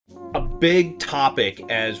big topic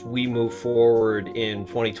as we move forward in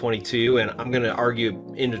 2022, and I'm going to argue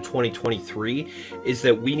into 2023, is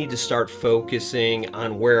that we need to start focusing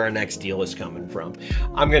on where our next deal is coming from.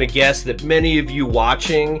 I'm going to guess that many of you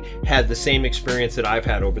watching had the same experience that I've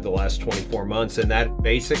had over the last 24 months, and that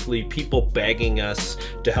basically people begging us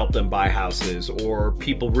to help them buy houses, or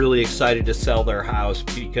people really excited to sell their house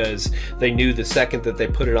because they knew the second that they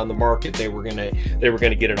put it on the market they were going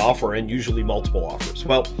to get an offer, and usually multiple offers.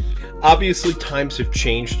 Well, obviously times have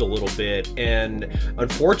changed a little bit, and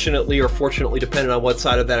unfortunately, or fortunately, depending on what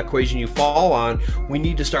side of that equation you fall on, we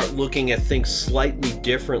need to start looking at things slightly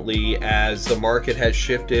differently as the market has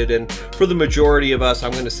shifted. And for the majority of us,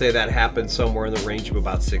 I'm going to say that happened somewhere in the range of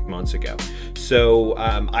about 6 months ago. So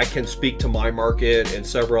I can speak to my market and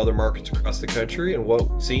several other markets across the country, and what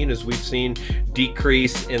we've seen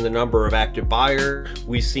decrease in the number of active buyers.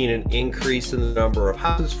 We've seen an increase in the number of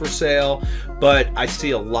houses for sale, but I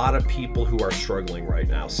see a lot of people who are struggling right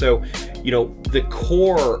now. So, you know, the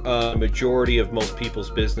core majority of most people's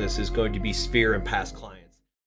business is going to be sphere and past clients.